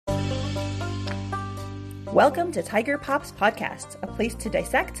Welcome to Tiger Pop's Podcast, a place to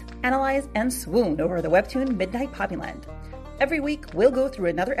dissect, analyze, and swoon over the webtoon Midnight Poppyland. Every week, we'll go through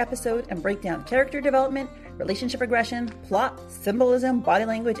another episode and break down character development, relationship regression, plot, symbolism, body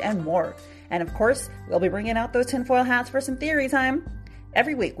language, and more. And of course, we'll be bringing out those tinfoil hats for some theory time.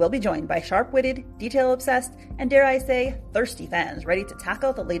 Every week, we'll be joined by sharp-witted, detail-obsessed, and dare I say, thirsty fans ready to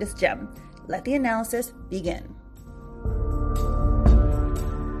tackle the latest gem. Let the analysis begin.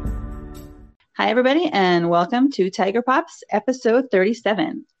 Hi, everybody, and welcome to Tiger Pops, episode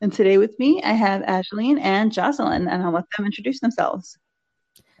 37. And today with me, I have Aislene and Josalynn, and I'll let them introduce themselves.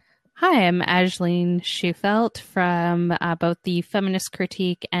 Hi, I'm Aislene Schufelt from both the Feminist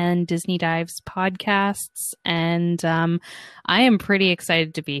Critique and Disney Dives podcasts, and I am pretty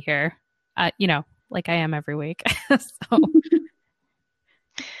excited to be here, like I am every week. So.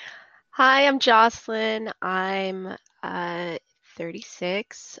 Hi, I'm Josalynn. I'm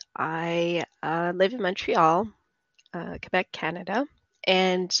 36. I live in Montreal, Quebec, Canada,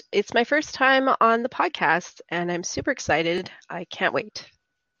 and it's my first time on the podcast, and I'm super excited. I can't wait.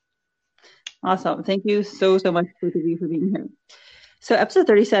 Awesome. Thank you so much, both of you, for being here. So episode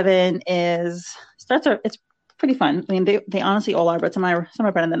 37 it's pretty fun. I mean, they honestly all are, but some are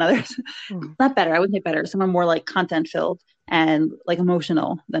better than others. Not better, I wouldn't say better. Some are more like content filled and like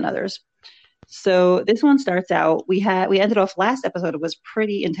emotional than others. So this one starts out, we ended off last episode, it was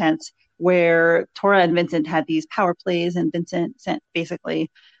pretty intense, where Tora and Vincent had these power plays, and Vincent basically,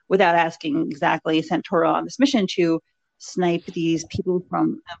 without asking exactly, sent Tora on this mission to snipe these people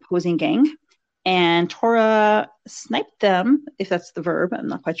from an opposing gang. And Tora sniped them, if that's the verb, I'm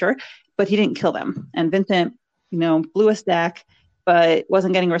not quite sure, but he didn't kill them. And Vincent, blew a stack, but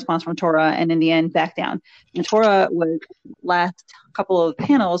wasn't getting a response from Tora, and in the end, backed down. And Tora was, last couple of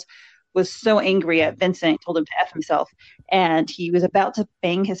panels, was so angry at Vincent, told him to F himself, and he was about to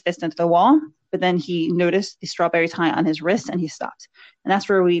bang his fist into the wall, but then he noticed the strawberry tie on his wrist, and he stopped. And that's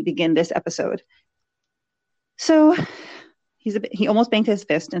where we begin this episode. So he almost banged his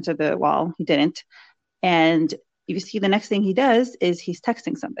fist into the wall. He didn't. And you see the next thing he does is he's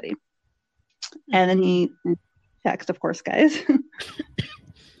texting somebody. And then he texts, of course, guys.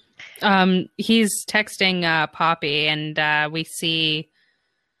 He's texting Poppy, and we see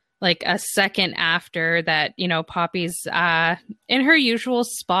like a second after that, Poppy's in her usual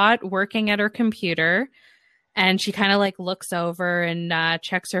spot working at her computer, and she kind of like looks over and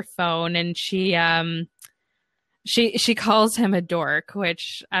checks her phone, and she calls him a dork,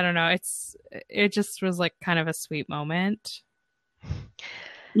 which I don't know. It just was like kind of a sweet moment.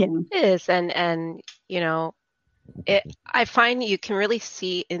 Yeah, it is, and I find you can really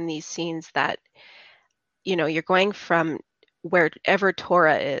see in these scenes that you're going from wherever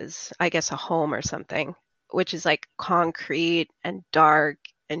Tora is, I guess a home or something, which is like concrete and dark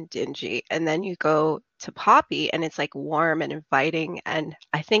and dingy, and then you go to Poppy and it's like warm and inviting, and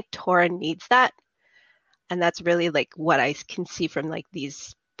I think Tora needs that. And that's really like what I can see from like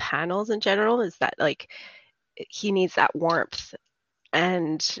these panels in general, is that like he needs that warmth,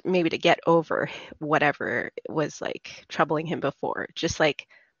 and maybe to get over whatever was like troubling him before, just like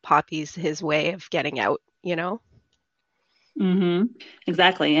Poppy's his way of getting out, Mm-hmm.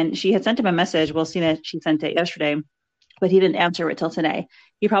 Exactly. And she had sent him a message. We'll see that she sent it yesterday, but he didn't answer it till today.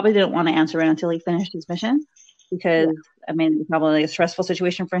 He probably didn't want to answer it until he finished his mission, because I mean, it's probably a stressful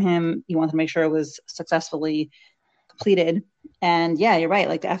situation for him. He wanted to make sure it was successfully completed. And yeah, you're right.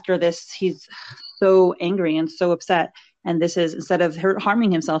 Like after this, he's so angry and so upset. And this is, instead of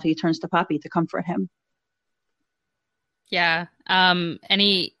harming himself, he turns to Poppy to comfort him. Yeah. And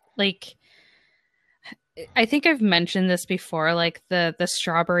he I think I've mentioned this before, like the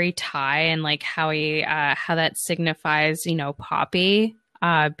strawberry tie, and like how that signifies, Poppy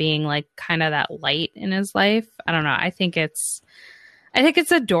being like kind of that light in his life. I don't know. I think it's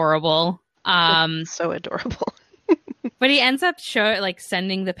adorable. It's so adorable. But he ends up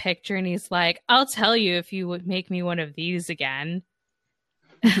sending the picture, and he's like, "I'll tell you if you would make me one of these again."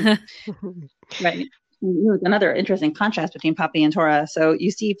 Right. Another interesting contrast between Poppy and Tora. So you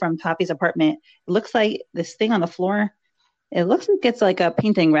see from Poppy's apartment, it looks like this thing on the floor. It looks like it's like a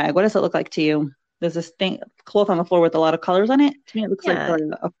painting rag. What does it look like to you? There's this cloth on the floor with a lot of colors on it. To me, it looks like a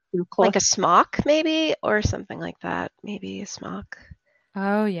cloth. Like a smock, maybe, or something like that. Maybe a smock.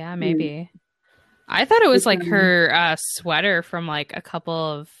 Oh yeah, maybe. I thought it was like her sweater from like a couple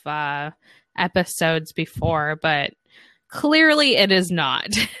of episodes before, but clearly it is not.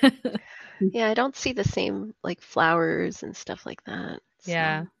 Yeah, I don't see the same like flowers and stuff like that. So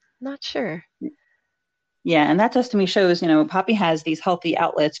yeah. Not sure. Yeah, and that just to me shows, Poppy has these healthy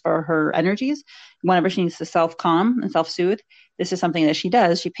outlets for her energies. Whenever she needs to self-calm and self-soothe, this is something that she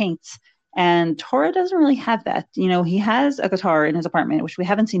does. She paints. And Tora doesn't really have that. He has a guitar in his apartment, which we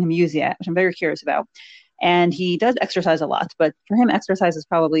haven't seen him use yet, which I'm very curious about. And he does exercise a lot, but for him, exercise is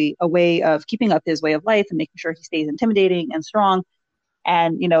probably a way of keeping up his way of life and making sure he stays intimidating and strong.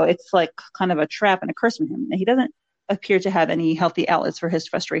 And, it's like kind of a trap and a curse for him. And he doesn't appear to have any healthy outlets for his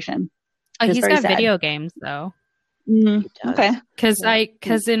frustration. Oh, It's he's very got sad. video games though. Okay.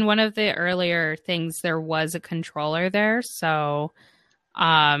 Because in one of the earlier things there was a controller there, so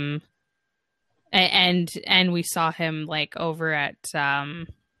and we saw him like over at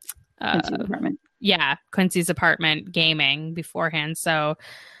Quincy's apartment. yeah, Quincy's apartment gaming beforehand. So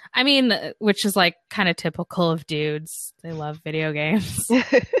I mean, which is like kind of typical of dudes. They love video games.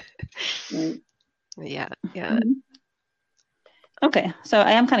 Right. Yeah. Mhm. Okay, so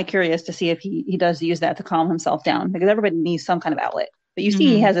I am kind of curious to see if he does use that to calm himself down, because everybody needs some kind of outlet. But you see,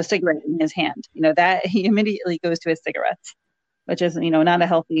 he has a cigarette in his hand. That he immediately goes to his cigarettes, which is not a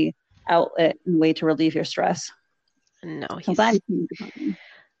healthy outlet and way to relieve your stress. No, So I'm glad he came to talking.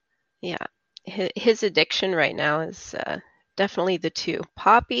 yeah. His addiction right now is definitely the two,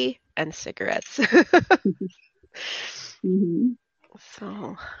 Poppy and cigarettes. Mhm.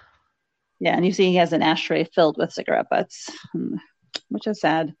 So Yeah, and you see he has an ashtray filled with cigarette butts, which is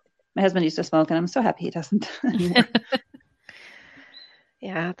sad. My husband used to smoke, and I'm so happy he doesn't anymore.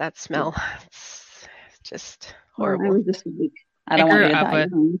 yeah, that smell. It's just I horrible. was just like, I don't want you to die.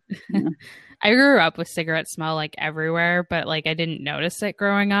 Yeah. I grew up with cigarette smell like everywhere, but like I didn't notice it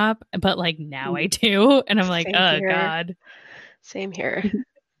growing up. But like now I do, and I'm like, Same oh here. God. Same here.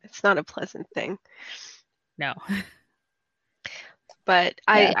 It's not a pleasant thing. No. But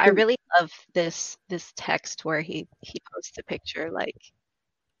Yeah. I really love this text where he posts a picture like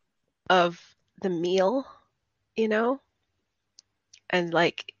of the meal, and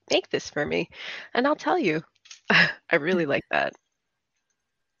like, make this for me and I'll tell you. I really like that.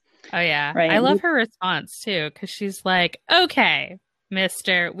 Oh yeah. Right. I love her response too, because she's like, okay,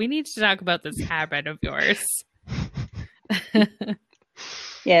 mister, we need to talk about this habit of yours.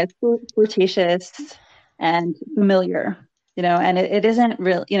 Yeah, it's flirtatious and familiar, and it isn't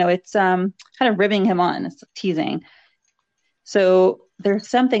real, it's kind of ribbing him on, it's teasing. So there's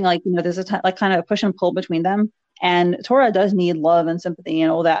something like, there's like kind of a push and pull between them. And Tora does need love and sympathy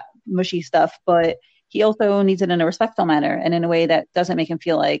and all that mushy stuff, but he also needs it in a respectful manner and in a way that doesn't make him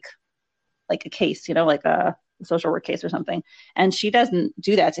feel like a case, like a social work case or something. And she doesn't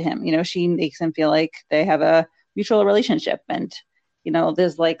do that to him. She makes him feel like they have a mutual relationship, and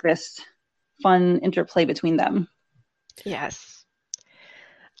there's like this fun interplay between them. Yes.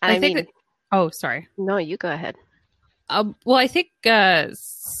 I mean, oh, sorry. No, you go ahead. Well, I think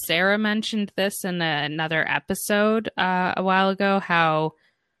Sarah mentioned this in another episode a while ago, how,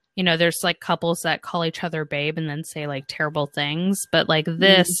 there's like couples that call each other babe and then say like terrible things. But like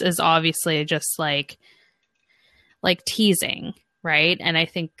this is obviously just like teasing, right? And I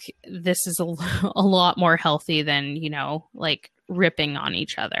think this is a lot more healthy than, like ripping on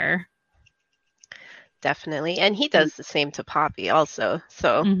each other. Definitely. And he does the same to Poppy also.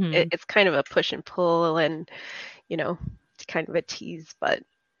 So it's kind of a push and pull and, kind of a tease, but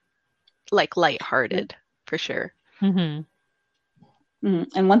like lighthearted for sure. And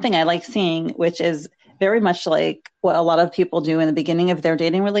one thing I like seeing, which is very much like what a lot of people do in the beginning of their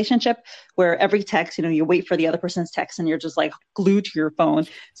dating relationship, where every text, you wait for the other person's text and you're just like glued to your phone.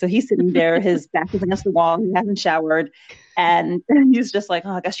 So he's sitting there, his back is against the wall, he hasn't showered, and he's just like,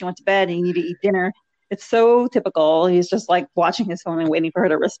 oh, I guess she went to bed and you need to eat dinner. It's so typical. He's just like watching his phone and waiting for her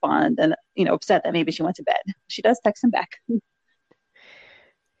to respond and, upset that maybe she went to bed. She does text him back.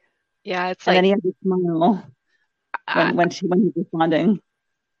 Yeah, it's and like, then he has a smile when he's responding.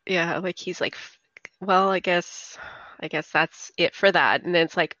 Yeah, like he's like, well, I guess that's it for that. And then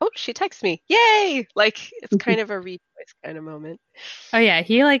it's like, oh, she texts me. Yay! Like it's kind of a rejoice kind of moment. Oh yeah,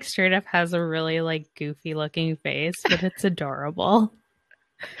 he like straight up has a really like goofy looking face, but it's adorable.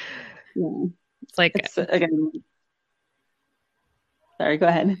 Yeah. It's like again. Sorry, go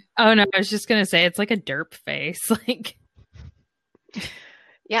ahead. Oh no, I was just gonna say it's like a derp face. Like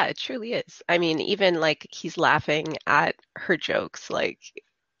yeah, it truly is. I mean, even like he's laughing at her jokes, like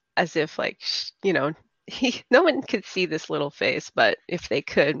as if like no one could see this little face, but if they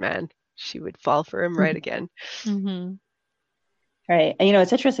could, man, she would fall for him right again. Right. And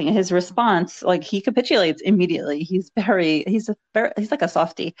it's interesting. His response, like he capitulates immediately. He's like a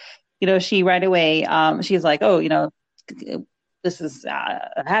softie. She right away, she's like, oh, this is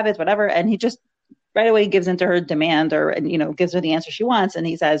a habit, whatever. And he just right away gives into her demand and gives her the answer she wants. And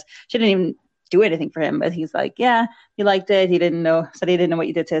he says she didn't even do anything for him, but he's like, yeah, he liked it. Said he didn't know what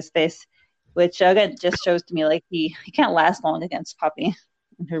you did to his face, which again just shows to me like he can't last long against Poppy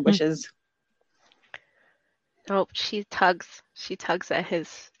and her wishes. Oh, she tugs at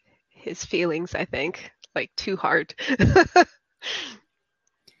his feelings, I think, like too hard. That's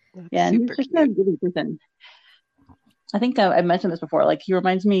Yeah, and he's super just a cute. really person. I think I mentioned this before. Like he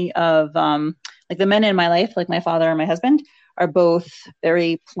reminds me of like the men in my life, like my father and my husband, are both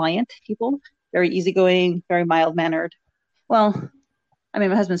very pliant people, very easygoing, very mild mannered. Well, I mean,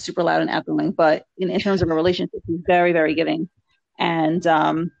 my husband's super loud and outgoing, but in terms of a relationship, he's very, very giving. And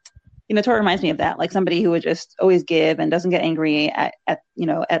Tora reminds me of that, like somebody who would just always give and doesn't get angry at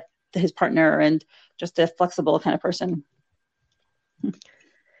his partner, and just a flexible kind of person,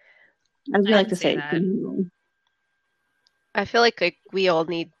 as we I like can to see say. that. I feel like we all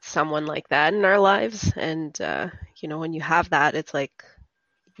need someone like that in our lives, and when you have that, it's like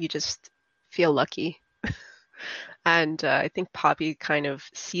you just feel lucky. And I think Poppy kind of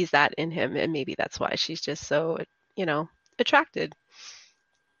sees that in him, and maybe that's why she's just so, attracted.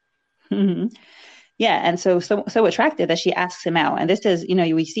 Mm-hmm. Yeah, and so attractive that she asks him out. And this is,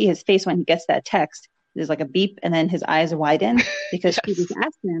 we see his face when he gets that text. There's like a beep, and then his eyes widen because she just Yes.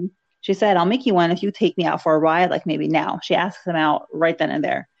 asked him. She said, "I'll make you one if you take me out for a ride, like maybe now." She asks him out right then and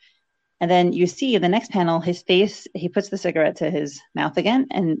there. And then you see in the next panel his face. He puts the cigarette to his mouth again,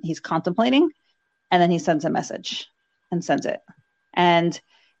 and he's contemplating. And then he sends a message and sends it. And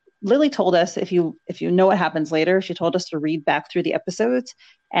Lily told us, if you know what happens later, she told us to read back through the episodes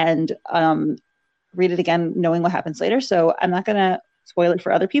and read it again, knowing what happens later. So I'm not going to spoil it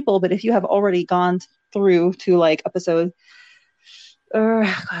for other people, but if you have already gone through to like episode,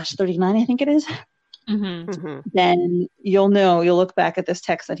 39, I think it is, then you'll look back at this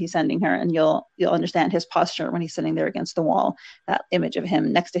text that he's sending her, and you'll understand his posture when he's sitting there against the wall, that image of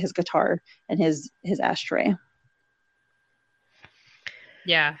him next to his guitar and his ashtray.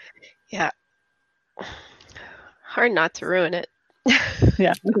 Yeah. Yeah. Hard not to ruin it.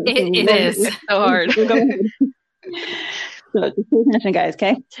 Yeah. Okay, It is. It's so hard. We'll go ahead. So just pay attention, guys.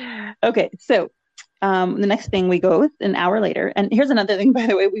 Okay. So the next thing, we go an hour later, and here's another thing. By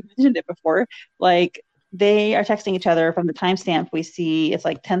the way, we mentioned it before. Like they are texting each other from the timestamp. We see it's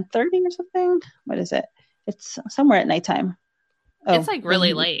like 10:30 or something. What is it? It's somewhere at nighttime. Oh, It's like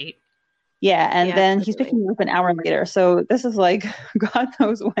really late. Yeah, and Yeah, then he's picking me up an hour later. So this is like God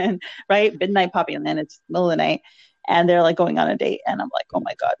knows when, right? Midnight Poppy, and then it's middle of the night, and they're like going on a date, and I'm like, oh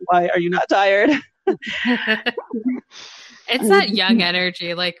my God, why are you not tired? It's that young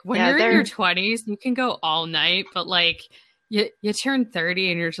energy. Like when Yeah, you're in they're- your 20s, you can go all night, but like you turn 30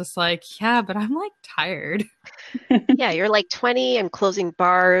 and you're just like, yeah, but I'm like tired. Yeah, you're like 20 and closing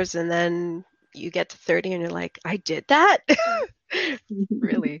bars, and then you get to 30 and you're like, I did that?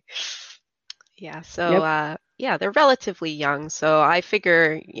 Really? Yeah, so Yep. yeah, they're relatively young, so I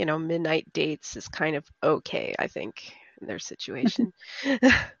figure, midnight dates is kind of okay, I think, in their situation.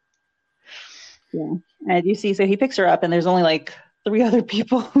 Yeah. And you see, so he picks her up, and there's only like three other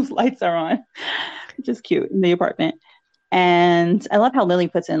people whose lights are on, which is cute, in the apartment. And I love how Lily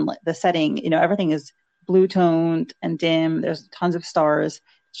puts in the setting. Everything is blue toned and dim. There's tons of stars.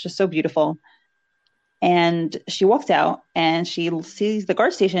 It's just so beautiful. And she walks out, and she sees the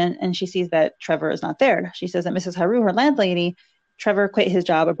guard station, and she sees that Trevor is not there. She says that Mrs. Haru, her landlady, Trevor quit his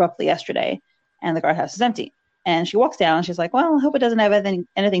job abruptly yesterday, and the guardhouse is empty. And she walks down, and she's like, well, I hope it doesn't have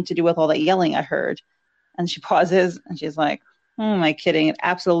anything to do with all that yelling I heard. And she pauses, and she's like, oh, am I kidding? It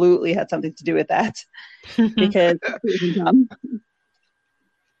absolutely had something to do with that, because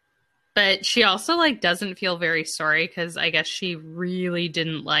But she also like doesn't feel very sorry because I guess she really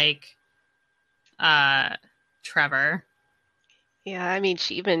didn't like Trevor. Yeah, I mean,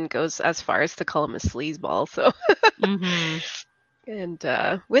 she even goes as far as to call him a sleazeball, so. And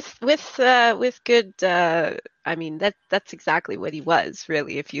with good, I mean, that's exactly what he was,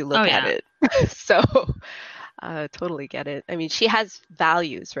 really, if you look at it. So, totally get it. I mean, she has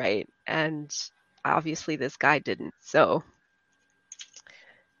values, right? And obviously this guy didn't, so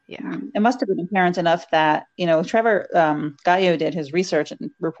yeah. It must have been apparent enough that, Trevor, Gaio did his research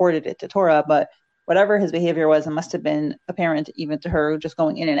and reported it to Tora, but whatever his behavior was, it must have been apparent even to her, just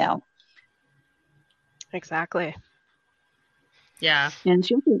going in and out. Exactly. Yeah. And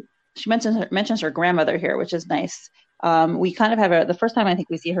she mentions her grandmother here, which is nice. We kind of have the first time I think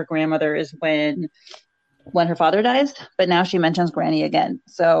we see her grandmother is when her father dies, but now she mentions Granny again.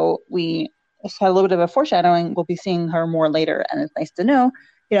 So we had a little bit of a foreshadowing. We'll be seeing her more later, and it's nice to know,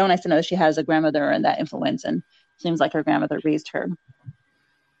 nice to know she has a grandmother and that influence, and seems like her grandmother raised her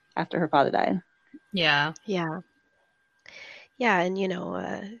after her father died. Yeah. Yeah. Yeah, and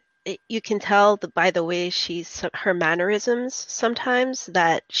you can tell by the way her mannerisms sometimes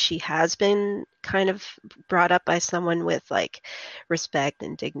that she has been kind of brought up by someone with like respect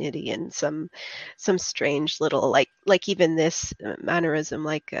and dignity, and some strange little like even this mannerism,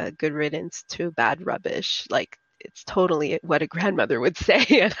 like good riddance to bad rubbish, like it's totally what a grandmother would say.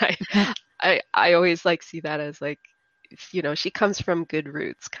 And I always like see that as like, she comes from good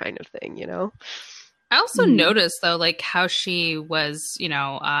roots kind of thing, I also noticed though, like how she was,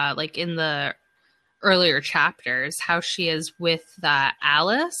 like in the earlier chapters, how she is with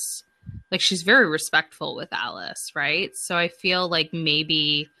Alice. Like she's very respectful with Alice, right? So I feel like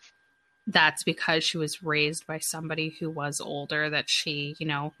maybe that's because she was raised by somebody who was older, that she,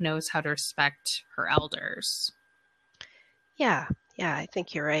 knows how to respect her elders. Yeah, I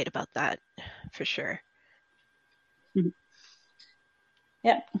think you're right about that for sure.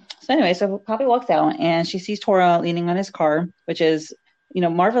 Yeah. So anyway, so Poppy walks out and she sees Tora leaning on his car, which is,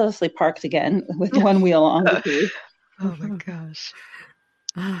 marvelously parked again with one wheel on the case. Oh my gosh.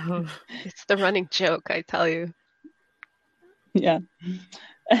 It's the running joke, I tell you. Yeah.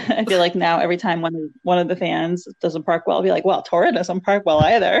 I feel like now every time one of the fans doesn't park well, I'll be like, well, Tora doesn't park well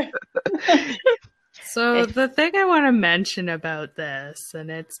either. So the thing I want to mention about this,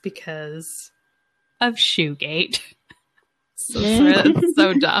 and it's because of Shoegate.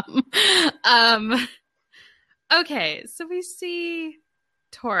 So dumb. Okay, so we see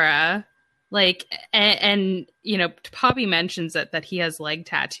Tora, like, and Poppy mentions that he has leg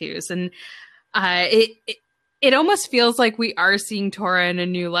tattoos, and it almost feels like we are seeing Tora in a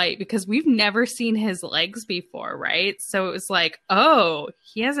new light because we've never seen his legs before, right? So it was like, oh,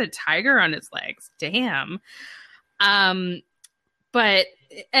 he has a tiger on his legs. Damn. But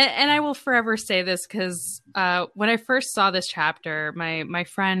I will forever say this because when I first saw this chapter, my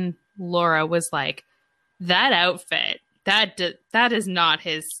friend Laura was like, that outfit, that is not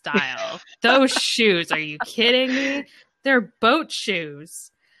his style. Those shoes, are you kidding me? They're boat shoes.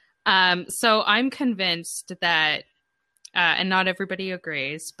 So I'm convinced that, and not everybody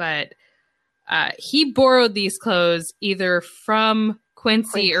agrees, but he borrowed these clothes either from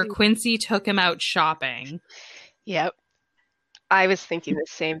Quincy or Quincy took him out shopping. Yep. I was thinking the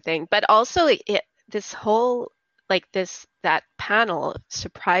same thing, but also this whole that panel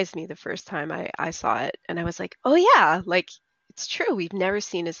surprised me the first time I saw it, and I was like, oh yeah, like it's true, we've never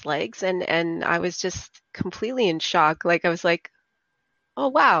seen his legs, and I was just completely in shock. Like I was like, oh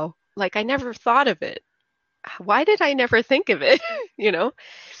wow, like I never thought of it. Why did I never think of it?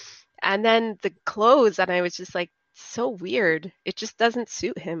 And then the clothes, and I was just like, so weird. It just doesn't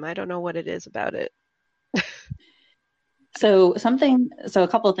suit him. I don't know what it is about it. So a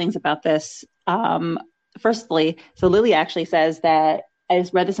couple of things about this. Firstly, so Lily actually says that, I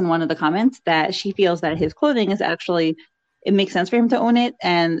just read this in one of the comments, that she feels that his clothing is actually, it makes sense for him to own it,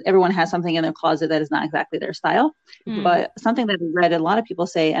 and everyone has something in their closet that is not exactly their style. But something that I read a lot of people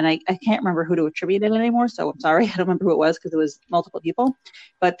say, and I can't remember who to attribute it anymore, so I'm sorry, I don't remember who it was because it was multiple people,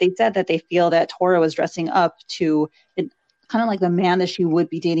 but they said that they feel that Tora was dressing up to kind of like the man that she would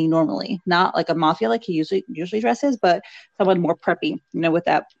be dating normally, not like a mafia like he usually dresses, but someone more preppy, with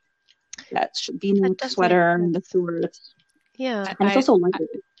that V-neck sweater and the shorts. Yeah, and it's also light.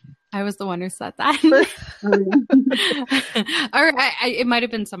 I was the one who said that. Or it might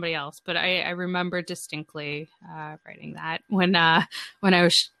have been somebody else, but I remember distinctly writing that when I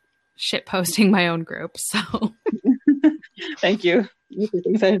was shit posting my own group. So thank you. No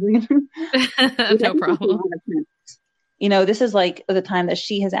problem. This is like the time that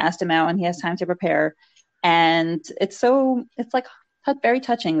she has asked him out and he has time to prepare. And it's like very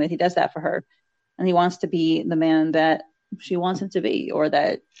touching that he does that for her. And he wants to be the man that she wants him to be, or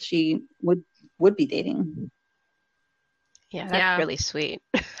that she would be dating. Yeah, that's really sweet,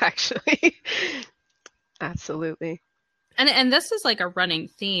 actually. Absolutely. And this is like a running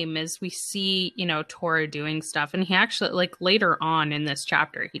theme as we see, Tora doing stuff. And he actually, like later on in this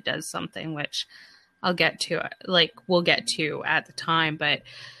chapter, he does something which I'll get to, like we'll get to at the time, but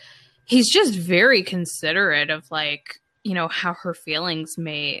he's just very considerate of like, how her feelings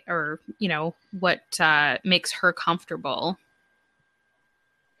may, or, what makes her comfortable.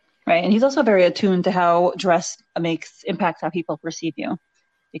 Right. And he's also very attuned to how dress impacts how people perceive you.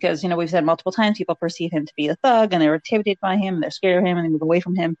 Because, we've said multiple times, people perceive him to be a thug and they're intimidated by him and they're scared of him and they move away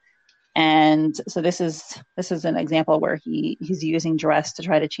from him. And so this is an example where he's using dress to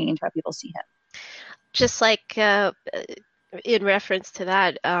try to change how people see him. Just like in reference to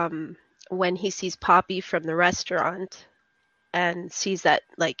that, when he sees Poppy from the restaurant and sees that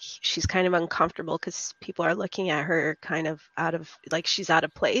like she's kind of uncomfortable because people are looking at her kind of out of, like she's out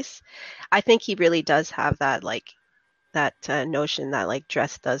of place. I think he really does have that like notion that like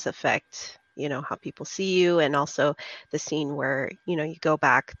dress does affect, how people see you, and also the scene where, you go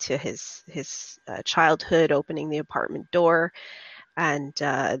back to his childhood, opening the apartment door, and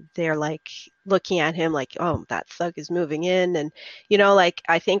they're like looking at him like, oh, that thug is moving in, and like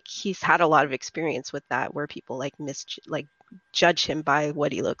I think he's had a lot of experience with that, where people like judge him by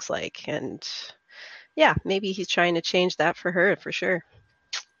what he looks like, and yeah, maybe he's trying to change that for her for sure.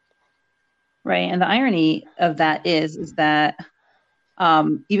 Right. And the irony of that is that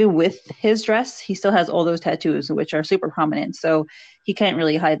even with his dress, he still has all those tattoos, which are super prominent. So he can't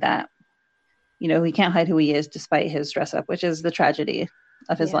really hide that. He can't hide who he is despite his dress up, which is the tragedy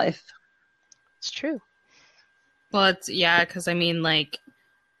of his life. It's true. Well, because I mean, like,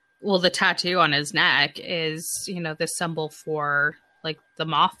 well, the tattoo on his neck is, the symbol for like the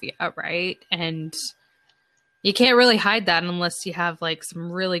mafia, right? And you can't really hide that unless you have like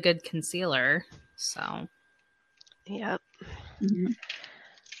some really good concealer. So, yep. Mm-hmm.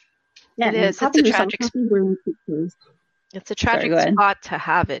 Yeah, it is. It's a tragic. It's a tragic spot to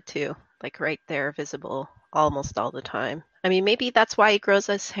have it too, like right there, visible almost all the time. I mean, maybe that's why he grows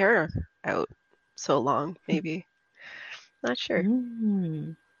his hair out so long. Maybe, not sure.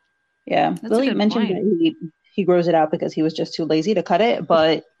 Yeah, Lily mentioned that he grows it out because he was just too lazy to cut it.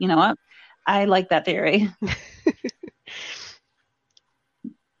 But you know what? I like that theory.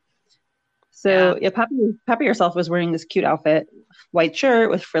 So Poppy herself was wearing this cute outfit, white shirt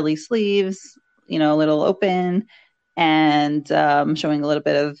with frilly sleeves, a little open, and showing a little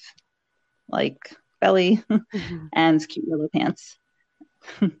bit of like belly and cute yellow pants.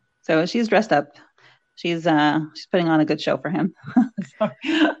 So she's dressed up. She's putting on a good show for him.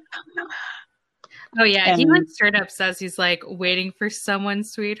 Oh yeah, and he like straight up says he's like waiting for someone,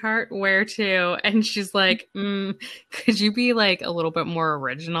 sweetheart. Where to? And she's like, could you be like a little bit more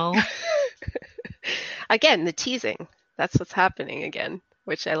original? Again, the teasing. That's what's happening again,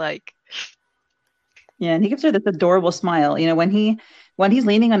 which I like. Yeah, and he gives her this adorable smile. When he's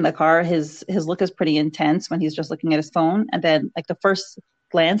leaning on the car, his look is pretty intense when he's just looking at his phone. And then like the first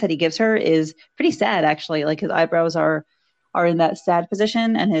glance that he gives her is pretty sad, actually. Like his eyebrows are in that sad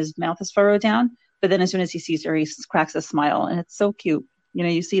position and his mouth is furrowed down. But then as soon as he sees her, he cracks a smile, and it's so cute.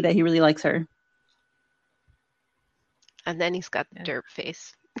 You see that he really likes her. And then he's got the derp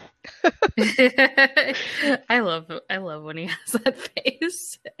face. I love when he has that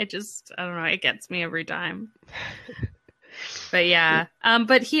face. I don't know, it gets me every time. But yeah,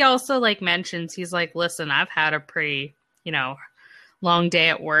 but he also like mentions, he's like, listen, I've had a pretty, long day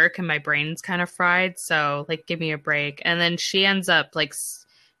at work and my brain's kind of fried, so like give me a break. And then she ends up like,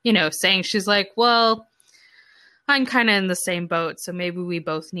 saying, she's like, well, I'm kind of in the same boat, so maybe we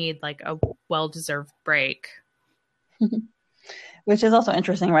both need like a well-deserved break. Which is also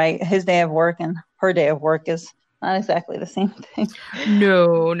interesting, right? His day of work and her day of work is not exactly the same thing.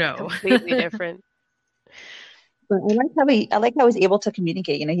 No. Completely different. But I like how he's able to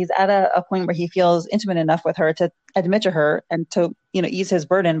communicate. He's at a point where he feels intimate enough with her to admit to her and to, ease his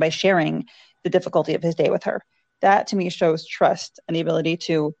burden by sharing the difficulty of his day with her. That to me shows trust and the ability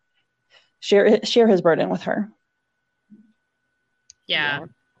to share his burden with her. Yeah.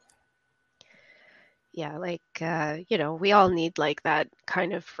 Yeah, like, we all need like that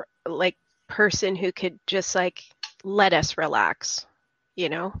kind of like person who could just like let us relax,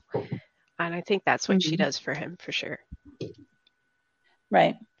 and I think that's what she does for him for sure.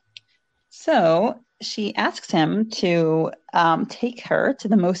 Right. So she asks him to take her to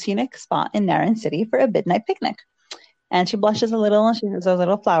the most scenic spot in Naryn City for a midnight picnic. And she blushes a little, and she has those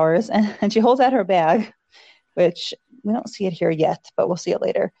little flowers, and she holds out her bag, which we don't see it here yet, but we'll see it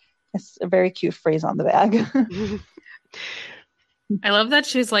later. It's a very cute phrase on the bag. I love that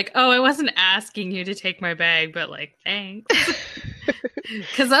she's like, oh, I wasn't asking you to take my bag, but like, thanks.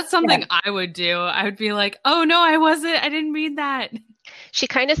 Because that's something I would do. I would be like, oh, no, I wasn't. I didn't mean that. She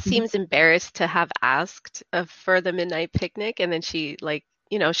kind of seems embarrassed to have asked for the midnight picnic. And then she like,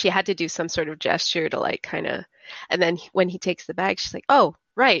 she had to do some sort of gesture to like kind of, and then when he takes the bag, she's like, oh,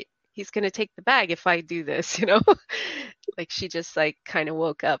 right. He's going to take the bag if I do this, like she just like kind of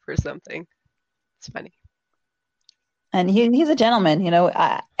woke up or something. It's funny. And he's a gentleman,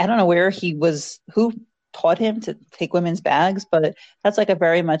 I don't know who taught him to take women's bags, but that's like a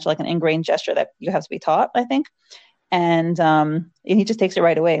very much like an ingrained gesture that you have to be taught, I think. And he just takes it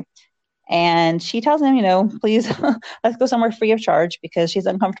right away. And she tells him, please, let's go somewhere free of charge, because she's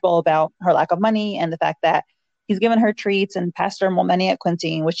uncomfortable about her lack of money and the fact that he's given her treats and passed her more money at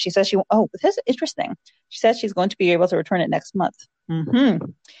Quincy, which she says this is interesting. She says she's going to be able to return it next month. Mm-hmm.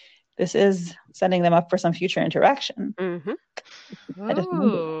 This is setting them up for some future interaction. Mm-hmm.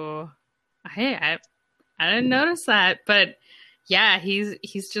 Oh, I I didn't notice that, but yeah,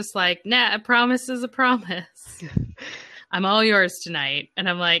 he's just like, nah, a promise is a promise. I'm all yours tonight. And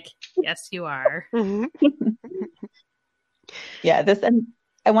I'm like, yes, you are. Yeah, this and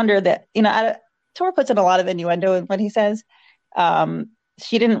I wonder that, Tor puts in a lot of innuendo in what he says.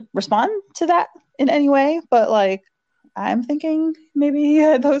 She didn't respond to that in any way, but like I'm thinking maybe he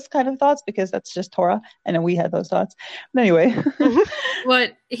had those kind of thoughts because that's just Torah, and then we had those thoughts. But anyway.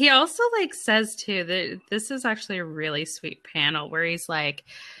 What he also like says too that this is actually a really sweet panel where he's like,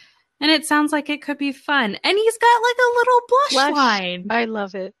 and it sounds like it could be fun, and he's got like a little blush line. I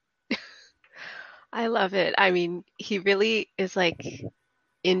love it. I love it. I mean, he really is like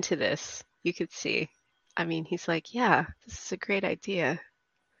into this. You could see. I mean, he's like, yeah, this is a great idea.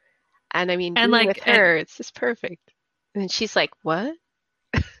 And I mean, And being like, with her, it's just perfect. And she's like, what?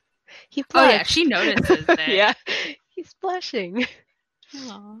 He oh yeah, blushed. she notices it. Yeah, he's blushing.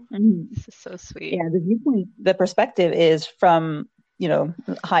 Mhm. This is so sweet. Yeah, the viewpoint, the perspective is from,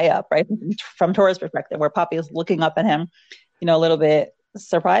 high up, right? From Torah's perspective, where Poppy is looking up at him, a little bit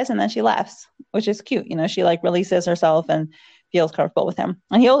surprised, and then she laughs, which is cute. She like releases herself and feels comfortable with him.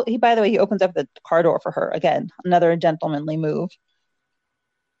 And he by the way, he opens up the car door for her again, another gentlemanly move.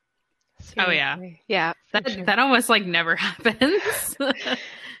 Oh yeah, yeah. That almost like never happens.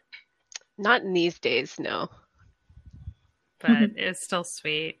 Not in these days, no. But it's still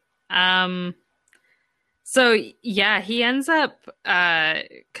sweet. So yeah, he ends up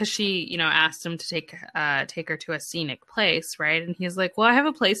because she, asked him to take her to a scenic place, right? And he's like, "Well, I have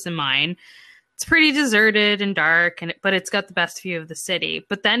a place in mind. It's pretty deserted and dark, but it's got the best view of the city."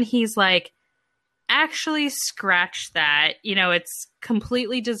 But then he's like, "Actually, scratch that. It's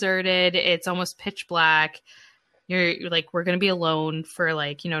completely deserted. It's almost pitch black. You're like, we're going to be alone for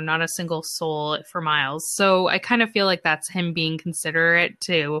like, not a single soul for miles." So I kind of feel like that's him being considerate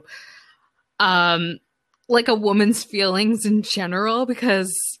to, like a woman's feelings in general,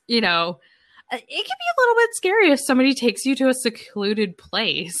 because, it can be a little bit scary if somebody takes you to a secluded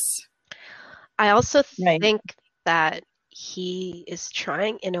place. I also think that he is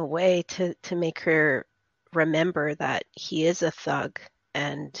trying in a way to make her remember that he is a thug,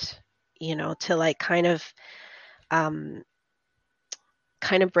 and, to like kind of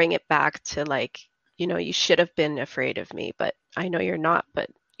bring it back to like, you should have been afraid of me, but I know you're not, but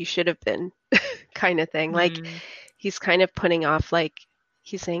you should have been kind of thing. Like he's kind of putting off, like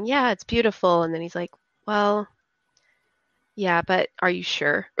he's saying, yeah, it's beautiful. And then he's like, well, yeah, but are you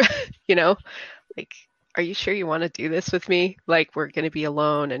sure? Like, are you sure you want to do this with me? Like, we're going to be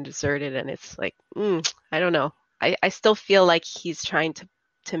alone and deserted. And it's like, I don't know. I still feel like he's trying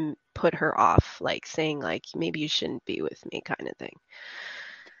to put her off, like saying like, maybe you shouldn't be with me kind of thing.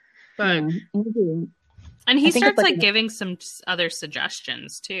 But and he starts like giving some other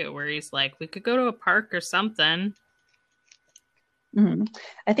suggestions too, where he's like, we could go to a park or something. Mm-hmm.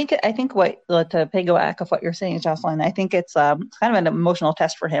 I think what to piggyback of what you're saying, Josalynn, I think it's kind of an emotional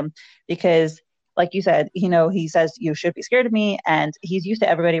test for him because, like you said, he says you should be scared of me, and he's used to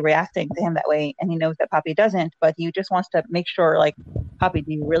everybody reacting to him that way, and he knows that Poppy doesn't, but he just wants to make sure, like, Poppy,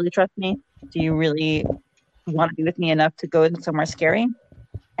 do you really trust me? Do you really want to be with me enough to go somewhere scary?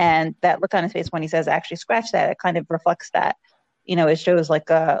 And that look on his face when he says, actually scratch that, it kind of reflects that. It shows like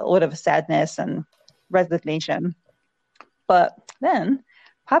a little bit of sadness and resignation. But then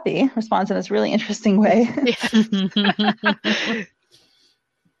Poppy responds in this really interesting way.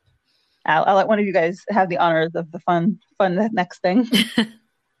 I'll let one of you guys have the honors of the fun next thing.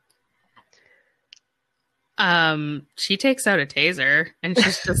 She takes out a taser and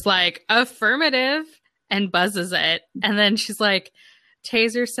she's just like, affirmative, and buzzes it. And then she's like,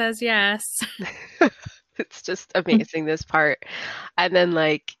 taser says yes. It's just amazing, this part. And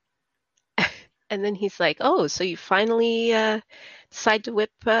then he's like, oh, so you finally decide to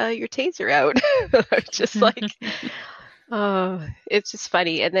whip your taser out. Just like, oh, it's just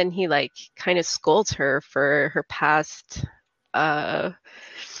funny. And then he like kind of scolds her for her past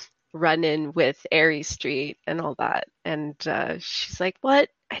run-in with Airy Street and all that. And she's like, what?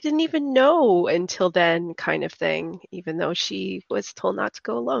 I didn't even know until then, kind of thing, even though she was told not to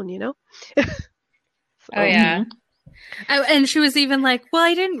go alone, So, oh, yeah. And she was even like, well,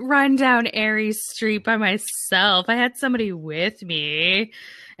 I didn't run down Airy Street by myself. I had somebody with me,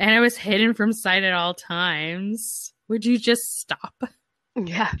 and I was hidden from sight at all times. Would you just stop?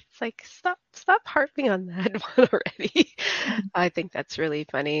 Yeah, it's like, stop harping on that one already. I think that's really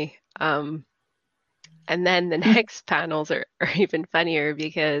funny. And then the next panels are even funnier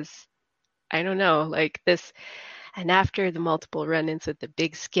because, I don't know, like this, and after the multiple run-ins with the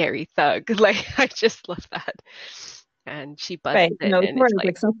big scary thug, like I just love that. And she buzzes it, and it's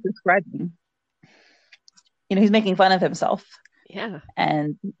like self-describing. he's making fun of himself. Yeah.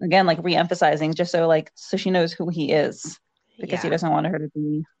 And again, like re-emphasizing just so she knows who he is because he Yeah. doesn't want her to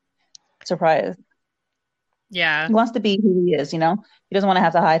be surprised. Yeah. He wants to be who he is, He doesn't want to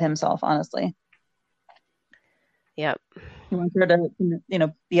have to hide himself, honestly. Yep. He wants her to,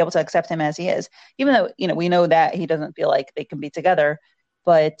 be able to accept him as he is, even though, we know that he doesn't feel like they can be together,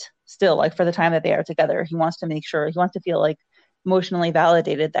 but still, like for the time that they are together, he wants to feel like emotionally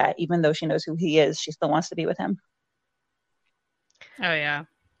validated that even though she knows who he is, she still wants to be with him. Oh yeah.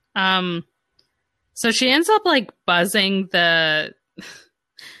 Um so she ends up like buzzing the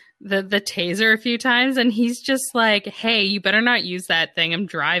taser a few times, and he's just like, "Hey, you better not use that thing. I'm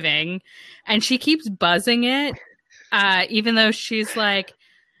driving." And she keeps buzzing it, even though she's like,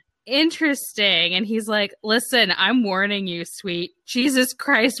 "Interesting." And he's like, "Listen, I'm warning you, sweet. Jesus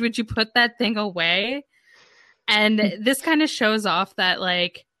Christ, would you put that thing away?" And this kind of shows off that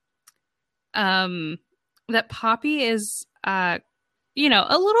like that Poppy is a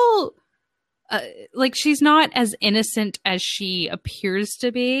little like she's not as innocent as she appears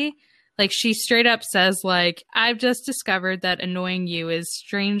to be. Like she straight up says like, "I've just discovered that annoying you is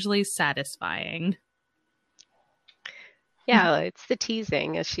strangely satisfying." Yeah, it's the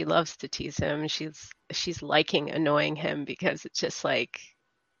teasing, as she loves to tease him. She's liking annoying him because it's just like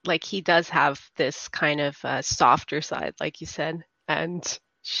he does have this kind of softer side, like you said, and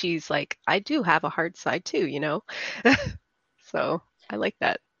she's like, I do have a hard side too. So I like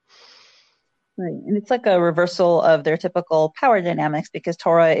that. Right. And it's like a reversal of their typical power dynamics because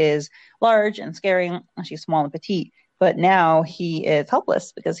Tora is large and scary and she's small and petite. But now he is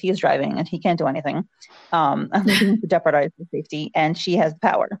helpless because he is driving and he can't do anything. Unless he wants to jeopardize his safety, and she has the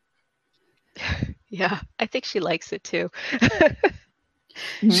power. Yeah, I think she likes it too.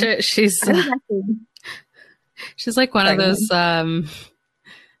 Mm-hmm. She's like one of those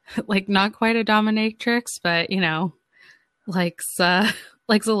like not quite a dominatrix, but likes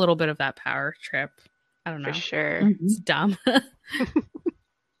likes a little bit of that power trip. I don't know. For sure. Mm-hmm. It's dumb.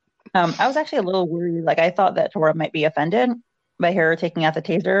 I was actually a little worried. Like I thought that Tora might be offended by her taking out the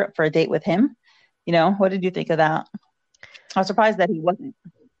taser for a date with him. What did you think of that? I was surprised that he wasn't.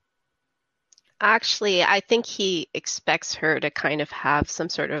 Actually, I think he expects her to kind of have some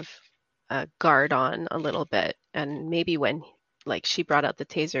sort of guard on a little bit. And maybe when like she brought out the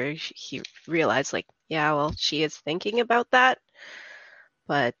taser, he realized like, yeah, well, she is thinking about that.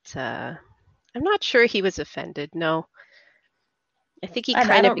 But I'm not sure he was offended. No, I think he I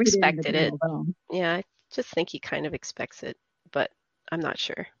kind of don't read it in the expected it. title, though. Yeah, I just think he kind of expects it, but I'm not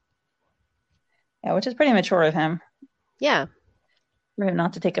sure. Yeah, which is pretty mature of him Yeah, for him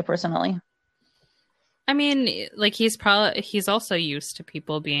not to take it personally. I mean, like he's also used to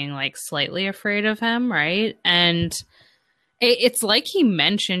people being like slightly afraid of him, right? And it's like he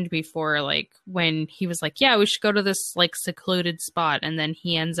mentioned before, like when he was like, "Yeah, we should go to this like secluded spot," and then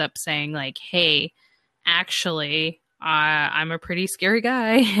he ends up saying like, "Hey, actually, I'm a pretty scary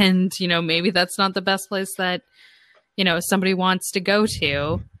guy, and maybe that's not the best place that somebody wants to go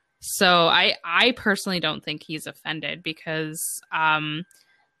to." So I personally don't think he's offended because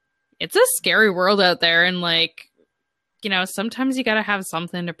it's a scary world out there, and like sometimes you got to have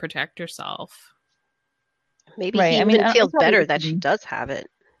something to protect yourself. maybe Right. he I mean, even feels it's probably better that she does have it.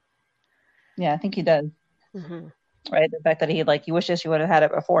 Yeah, I think he does. Hmm. Right. The fact that he wishes she would have had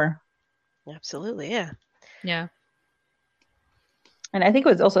it before. Absolutely, yeah. Yeah. And I think it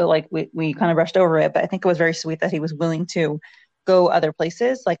was also like we kind of rushed over it, but I think it was very sweet that he was willing to go other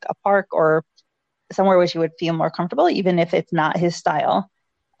places, like a park or somewhere where she would feel more comfortable, even if it's not his style.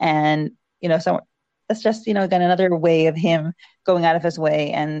 And, so that's just, again, another way of him going out of his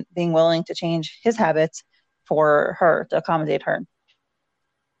way and being willing to change his habits for her to accommodate her.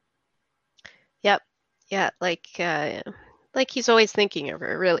 Yep. Yeah, like he's always thinking of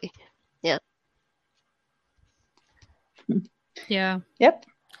her, really. Yeah. Yeah. Yep.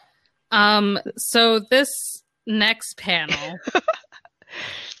 So this next panel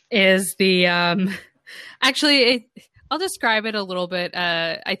is the actually I'll describe it a little bit.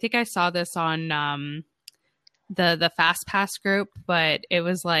 I think I saw this on the Fast Pass group, but it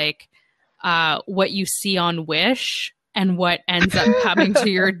was like what you see on Wish and what ends up coming to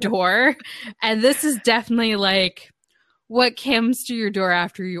your door. And this is definitely like what comes to your door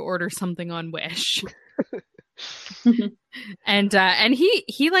after you order something on Wish. And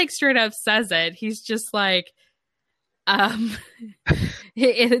he like straight up says it. He's just like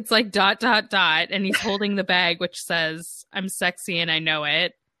it's like ... and he's holding the bag which says "I'm sexy and I know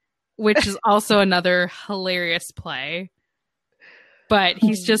it," which is also another hilarious play. But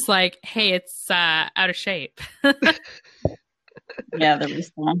he's just like, "Hey, it's out of shape." Yeah, the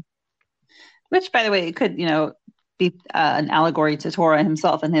response. Which, by the way, could, be an allegory to Torah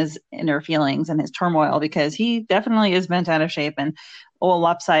himself and his inner feelings and his turmoil, because he definitely is bent out of shape and all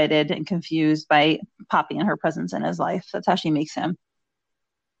lopsided and confused by Poppy and her presence in his life. That's how she makes him.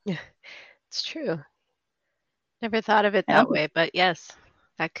 Yeah, it's true. Never thought of it Yeah. that way, but yes,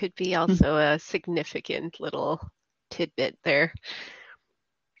 that could be also a significant little tidbit there.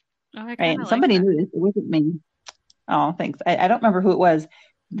 Oh, I Right. kind of like Somebody that. knew this. It wasn't me. Oh, thanks. I don't remember who it was.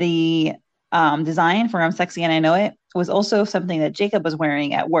 The design for I'm Sexy and I Know It was also something that Jacob was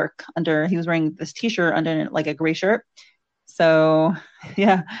wearing at work he was wearing this t-shirt under like a gray shirt. So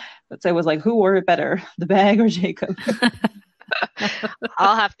yeah, so it was like, who wore it better, the bag or Jacob?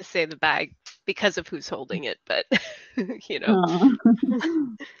 I'll have to say the bag because of who's holding it, but you know.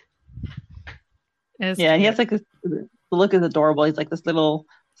 Yeah, he has like the look is adorable. He's like this little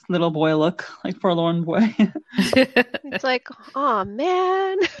boy look, like forlorn boy. It's like, oh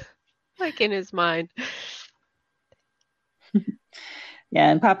man, like in his mind. Yeah,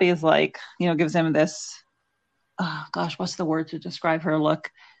 and Poppy is like, gives him this, oh gosh, what's the word to describe her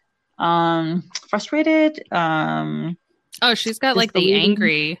look? Frustrated, Oh, she's got like the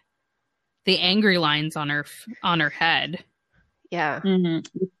angry lines on her head. Yeah. Mm-hmm.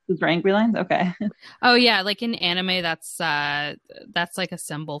 Those are angry lines. Okay. Oh yeah, like in anime, that's like a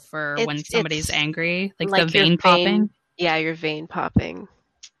symbol for when somebody's angry, like the vein popping. Yeah, your vein popping.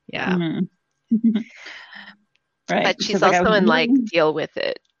 Yeah. Mm-hmm. Right. But she's also in like deal with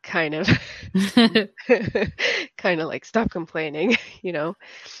it kind of. Kind of like stop complaining, Right.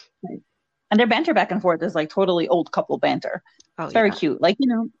 And their banter back and forth is like totally old couple banter. Oh, it's very cute. Like,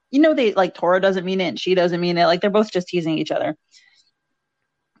 they like Tora doesn't mean it and she doesn't mean it. Like they're both just teasing each other.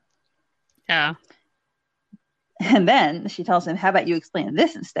 Yeah. And then she tells him, how about you explain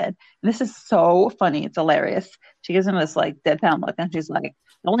this instead? And this is so funny. It's hilarious. She gives him this like deadpan look and she's like,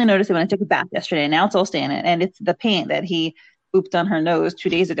 I only noticed it when I took a bath yesterday. And now it's all staining. And it's the paint that he booped on her nose 2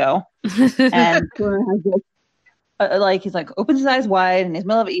 days ago. And he's like opens his eyes wide and he's in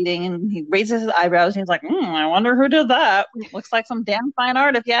the middle of eating and he raises his eyebrows and he's like, I wonder who did that. Looks like some damn fine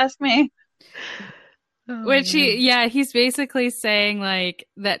art if you ask me. Which he's basically saying like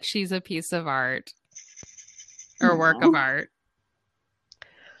that she's a piece of art or work of art.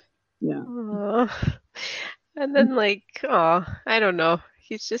 Yeah. And then I don't know.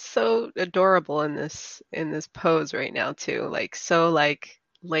 He's just so adorable in this pose right now too. Like so like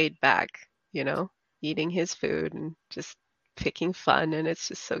laid back, eating his food and just picking fun, and it's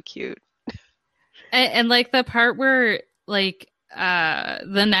just so cute. And like the part where like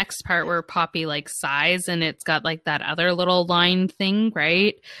the next part where Poppy like sighs and it's got like that other little line thing,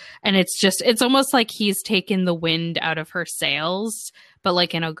 right? And it's almost like he's taken the wind out of her sails, but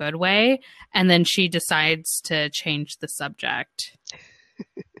like in a good way. And then she decides to change the subject.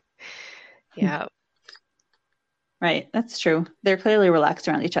 Yeah. Right. That's true. They're clearly relaxed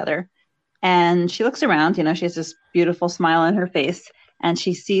around each other. And she looks around, she has this beautiful smile on her face and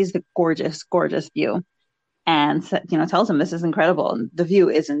she sees the gorgeous, gorgeous view. And tells him this is incredible. And the view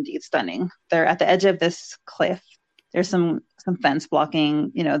is indeed stunning. They're at the edge of this cliff. There's some fence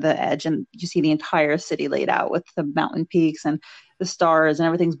blocking, the edge, and you see the entire city laid out with the mountain peaks and the stars, and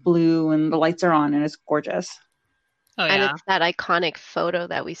everything's blue, and the lights are on, and it's gorgeous. Oh yeah, and it's that iconic photo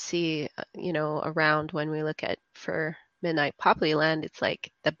that we see, around when we look at for Midnight Poppyland. It's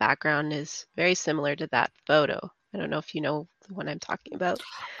like the background is very similar to that photo. I don't know if you know the one I'm talking about.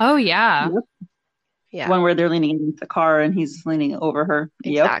 Oh yeah. Yep. Yeah. One where they're leaning against the car and he's leaning over her.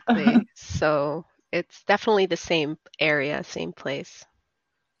 Exactly. Yep. So it's definitely the same area, same place.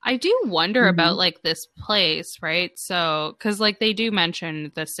 I do wonder about like this place, right? So, because like they do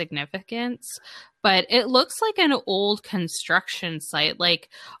mention the significance, but it looks like an old construction site, like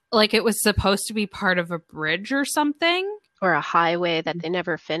it was supposed to be part of a bridge or something, or a highway that they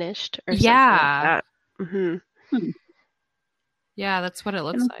never finished, or something yeah. like that. Mm-hmm. Yeah, that's what it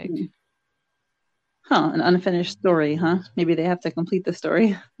looks like. Huh, an unfinished story, huh? Maybe they have to complete the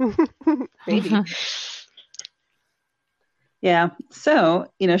story. Maybe. Yeah.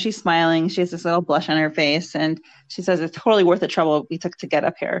 So, she's smiling. She has this little blush on her face and she says it's totally worth the trouble we took to get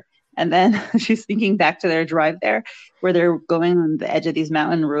up here. And then she's thinking back to their drive there where they're going on the edge of these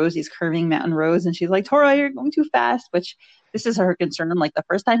mountain roads, these curving mountain roads. And she's like, Tora, you're going too fast, which this is her concern. Like the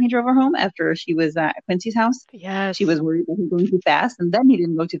first time he drove her home after she was at Quincy's house, yes, she was worried that he was going too fast. And then he